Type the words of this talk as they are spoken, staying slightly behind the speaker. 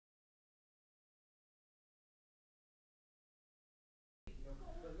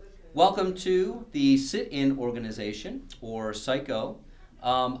Welcome to the Sit-In Organization, or PSYCHO.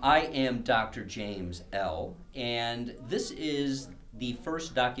 I am Dr. James L., and this is the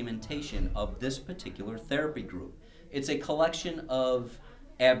first documentation of this particular therapy group. It's a collection of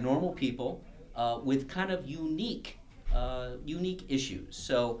abnormal people with kind of unique issues.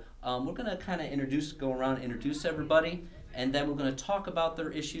 So we're going to kind of go around and introduce everybody, and then we're going to talk about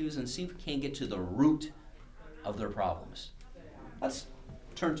their issues and see if we can get to the root of their problems. Let's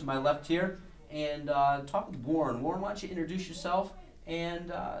turn to my left here and talk with Warren. Warren, why don't you introduce yourself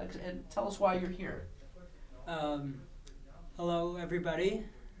and tell us why you're here. Hello, everybody.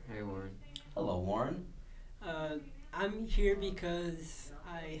 Hey, Warren. Hello, Warren. I'm here because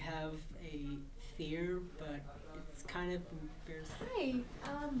I have a fear, but it's kind of embarrassing.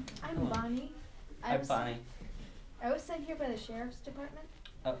 Hi, I'm Bonnie. Hi, Bonnie. I was sent here by the sheriff's department.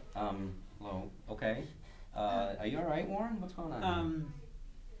 Hello. Okay. Are you all right, Warren? What's going on?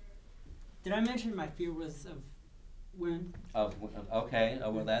 Did I mention my fear was of women? Okay.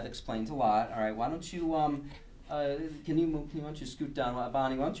 Well, that explains a lot. All right. Why don't you can you why don't you scoot down,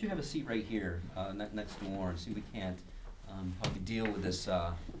 Bonnie? Why don't you have a seat right here next to Warren? See if we can't help you deal with this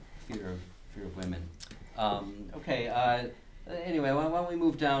fear of women. Okay. Anyway, why don't we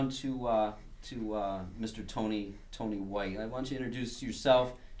move down to Mr. Tony White? Why don't you introduce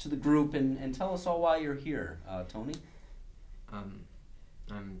yourself to the group and tell us all why you're here, Tony?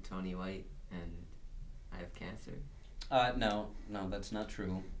 I'm Tony White, and I have cancer. No, that's not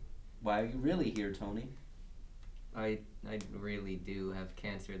true. Why are you really here, Tony? I really do have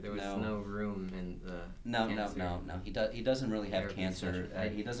cancer. There was no room in the cancer. No. He doesn't really have cancer.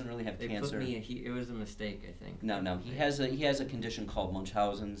 He doesn't really have cancer. It was a mistake, I think. No. He has a condition called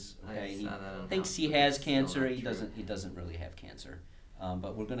Munchausen's. Okay, I he saw that on thinks he has cancer. He doesn't really have cancer.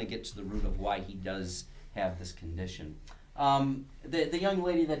 But we're going to get to the root of why he does have this condition. The young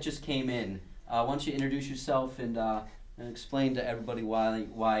lady that just came in, why don't you introduce yourself and explain to everybody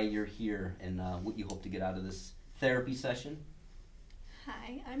why you're here and what you hope to get out of this therapy session.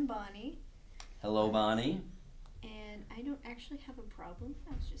 Hi, I'm Bonnie. Hello, Bonnie. And I don't actually have a problem.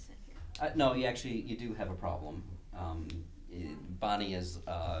 I was just sent here. No, you do have a problem. Bonnie is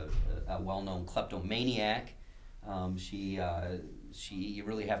a well-known kleptomaniac. You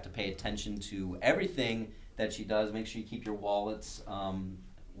really have to pay attention to everything that she does. Make sure you keep your wallets on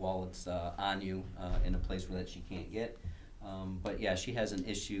you in a place where that she can't get. But yeah, she has an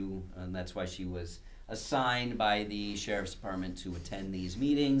issue, and that's why she was assigned by the sheriff's department to attend these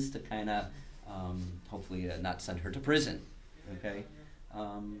meetings to kind of hopefully not send her to prison. Okay.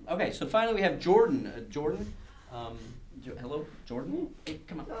 Okay. So finally, we have Jordan. Jordan. Hello, Jordan. Hey,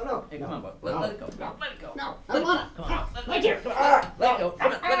 come on. No. Hey, come on, bud. Let it go. No, let it go. No, I don't want it. Come on. Let it go. Let it go.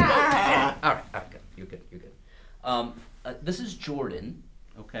 Come on. Let it go. All right. Good. You're good. This is Jordan.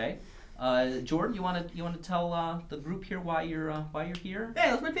 Okay. Jordan, you want to tell the group here why you're here? Hey,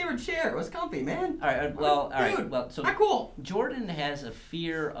 that's my favorite chair. It was comfy, man. All right. All right. Dude, Well, so cool. Jordan has a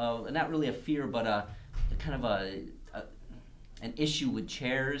fear of, not really a fear, but a kind of an issue with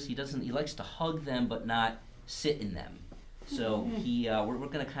chairs. He likes to hug them, but not sit in them. So we're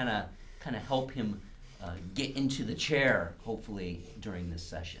going to kind of help him get into the chair, hopefully during this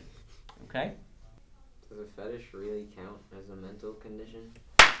session. Okay. Does a fetish really count as a mental condition?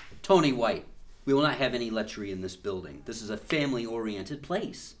 Tony White, we will not have any lechery in this building. This is a family-oriented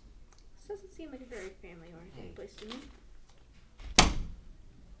place. This doesn't seem like a very family-oriented place to me.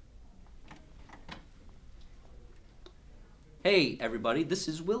 Hey, everybody, this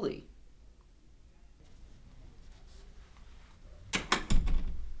is Willie.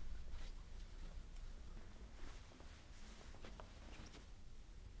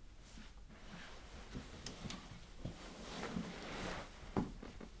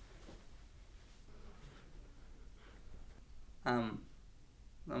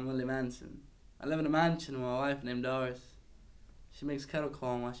 I'm Willie Manson. I live in a mansion with my wife named Doris. She makes kettle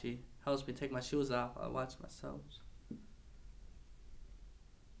corn while she helps me take my shoes off while I watch my soaps.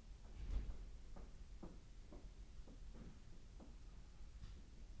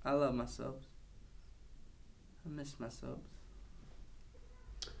 I love my soaps. I miss my soaps.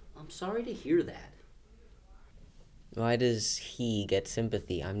 I'm sorry to hear that. Why does he get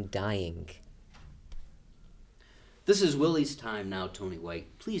sympathy? I'm dying. This is Willie's time now, Tony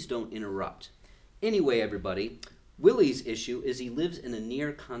White. Please don't interrupt. Anyway, everybody, Willie's issue is he lives in a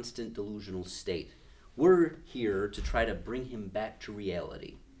near constant delusional state. We're here to try to bring him back to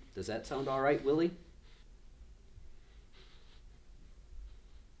reality. Does that sound all right, Willie?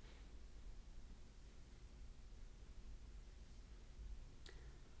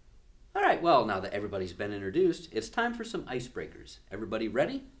 right, well, now that everybody's been introduced, it's time for some icebreakers. Everybody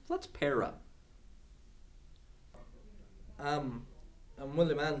ready? Let's pair up. I'm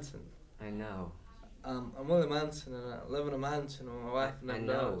Willie Manson. I know. I'm Willie Manson, and I live in a mansion with my wife and I them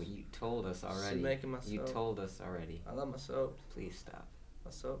know. dogs. You told us already. She's making my You soap. told us already. I love my soaps. Please stop. My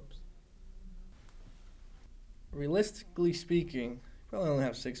soaps. Realistically speaking, you probably only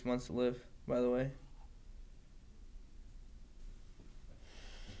have 6 months to live, by the way.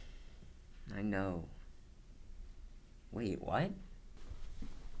 I know. Wait, what?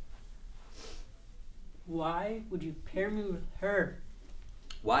 Why would you pair me with her?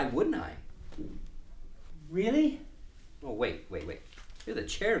 Why wouldn't I? Really? Oh, wait. You're the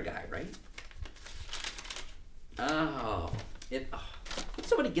chair guy, right? Oh, can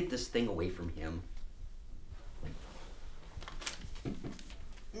somebody get this thing away from him?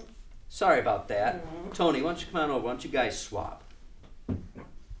 Sorry about that. Tony, why don't you come on over? Why don't you guys swap?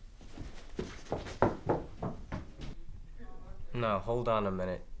 No, hold on a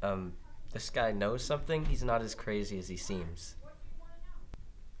minute. This guy knows something? He's not as crazy as he seems.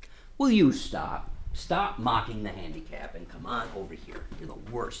 Will you stop? Stop mocking the handicap and come on over here. You're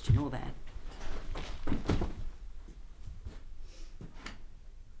the worst, you know that?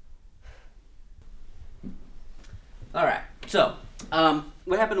 All right, so,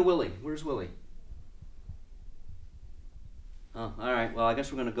 what happened to Willie? Where's Willie? Oh, all right, well, I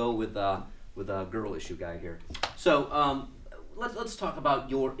guess we're going to go with a girl issue guy here. So, let's talk about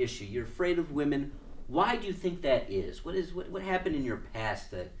your issue. You're afraid of women. Why do you think that is? What happened in your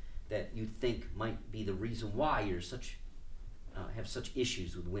past that you think might be the reason why you're have such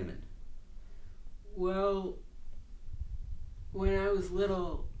issues with women? Well, when I was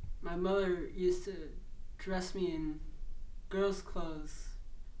little, my mother used to dress me in girls' clothes.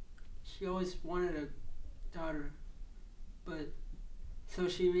 She always wanted a daughter, but so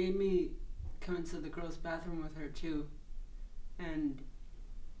she made me come into the girls' bathroom with her too. And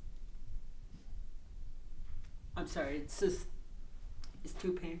I'm sorry, it's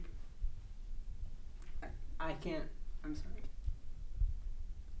too painful. I can't. I'm sorry.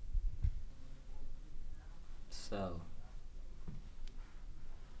 So.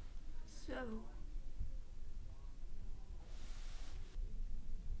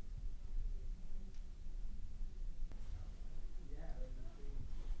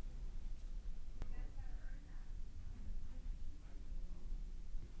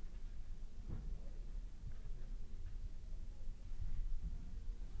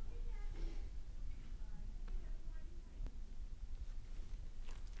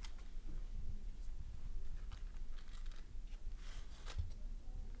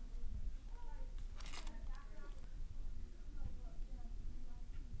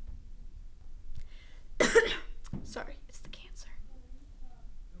 Sorry, it's the cancer.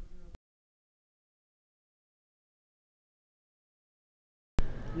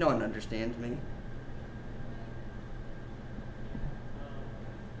 No one understands me.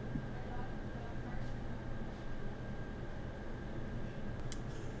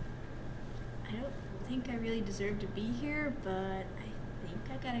 I don't think I really deserve to be here, but I think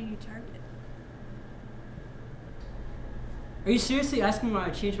I got a new target. Are you seriously asking why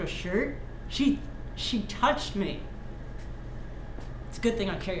I changed my shirt? She touched me. It's a good thing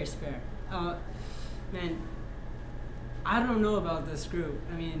I carry a spare. Man, I don't know about this group.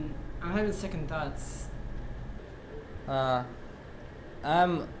 I mean, I'm having second thoughts.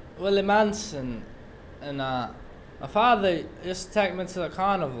 I'm Willie Manson, and my father used to take me to the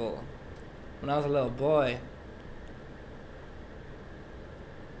carnival when I was a little boy.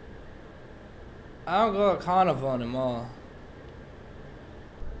 I don't go to carnival anymore.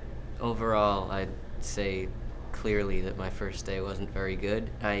 Overall, I'd say clearly that my first day wasn't very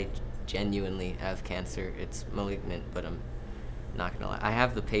good. I genuinely have cancer. It's malignant, but I'm not gonna lie. I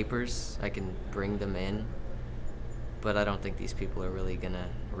have the papers. I can bring them in, but I don't think these people are really gonna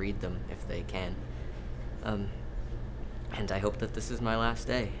read them if they can. And I hope that this is my last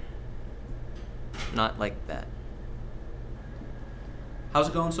day. Not like that. How's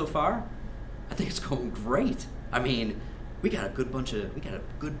it going so far? I think it's going great. I mean, we got a good bunch of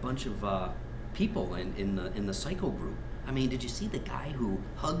people in the psycho group. I mean, did you see the guy who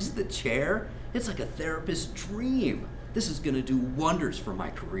hugs the chair? It's like a therapist's dream. This is gonna do wonders for my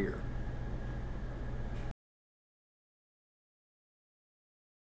career.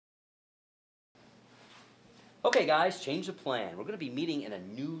 Okay guys, change the plan. We're gonna be meeting in a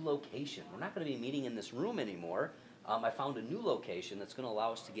new location. We're not gonna be meeting in this room anymore. I found a new location that's gonna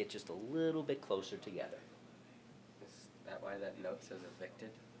allow us to get just a little bit closer together. Is that why that note says evicted?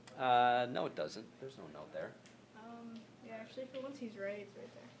 No it doesn't. There's no note there. Yeah, actually, for once he's right. It's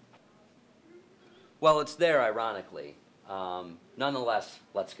right there. Well, it's there, ironically. Nonetheless,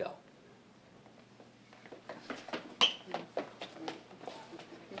 let's go.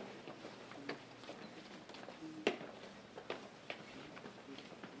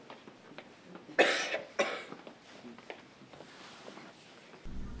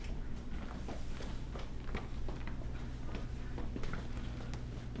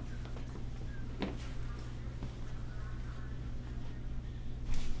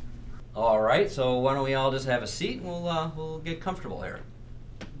 All right, so why don't we all just have a seat and we'll get comfortable here.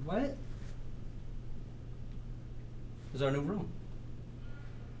 What? This is our new room.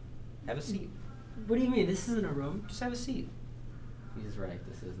 Have a seat. What do you mean? This isn't a room. Just have a seat. He's right.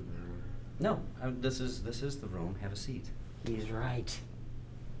 This isn't the room. No, this is the room. Have a seat. He's right.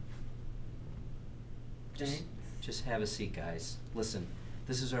 Just have a seat, guys. Listen,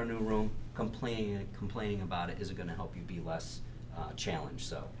 this is our new room. Complaining about it isn't going to help you be less challenged.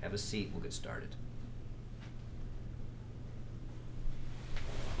 So have a seat. We'll get started.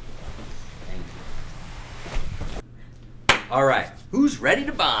 Thank you. All right, who's ready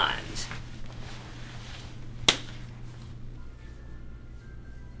to bond?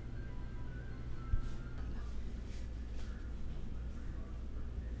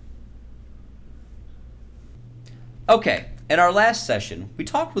 Okay, in our last session, we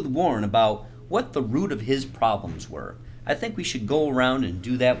talked with Warren about what the root of his problems were. I think we should go around and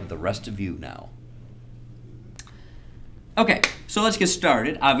do that with the rest of you now. Okay, so let's get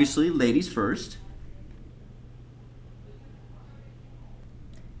started. Obviously, ladies first.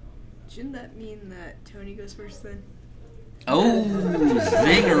 Shouldn't that mean that Tony goes first then? Oh,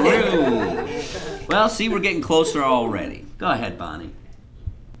 zingaroo. Well, see, we're getting closer already. Go ahead, Bonnie.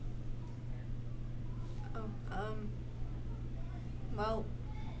 Well,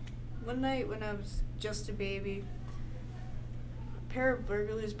 one night when I was just a baby, a pair of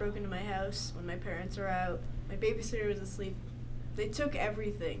burglars broke into my house when my parents were out. My babysitter was asleep. They took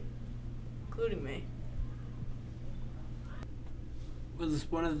everything, including me. Was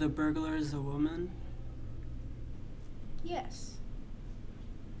one of the burglars a woman? Yes.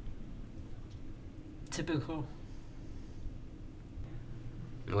 Typical.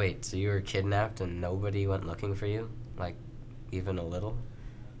 Wait, so you were kidnapped and nobody went looking for you? Like, even a little?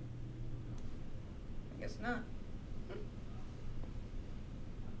 I guess not.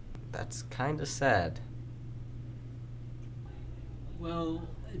 That's kinda sad. Well,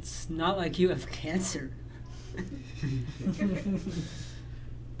 it's not like you have cancer.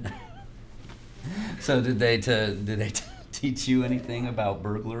 So did they teach you anything about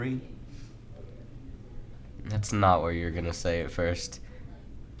burglary? That's not what you're gonna say at first.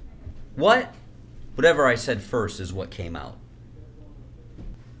 What? Whatever I said first is what came out.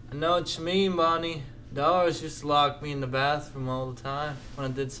 I know what you mean, Bonnie. Doris used to lock me in the bathroom all the time when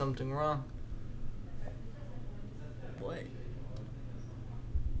I did something wrong. What?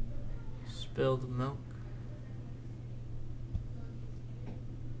 Spilled the milk.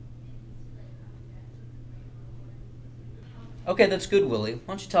 Okay, that's good, Willie. Why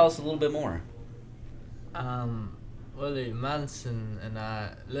don't you tell us a little bit more? Willie Manson and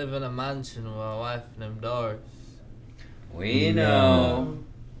I live in a mansion with a wife named Doris. We know.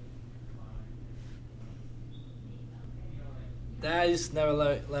 Dad used to never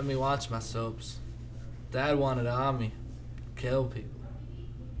let me watch my soaps. Dad wanted on me, kill people.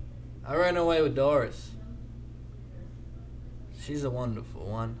 I ran away with Doris. She's a wonderful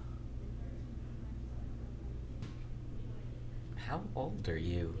one. How old are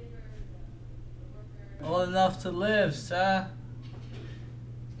you? Old enough to live, sir.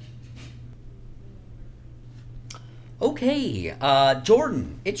 Okay,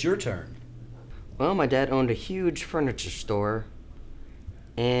 Jordan, it's your turn. Well, my dad owned a huge furniture store,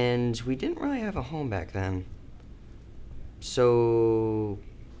 and we didn't really have a home back then. So,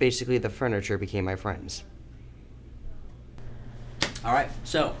 basically, the furniture became my friends. All right,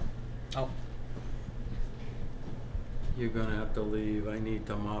 so. You're gonna have to leave. I need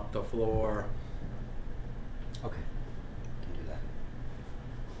to mop the floor. Okay, can do that.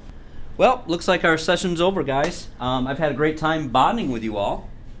 Well, looks like our session's over, guys. I've had a great time bonding with you all.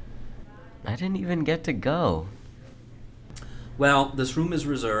 I didn't even get to go. Well, this room is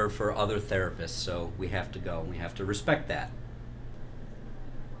reserved for other therapists, so we have to go. We have to respect that.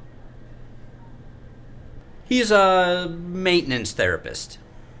 He's a maintenance therapist.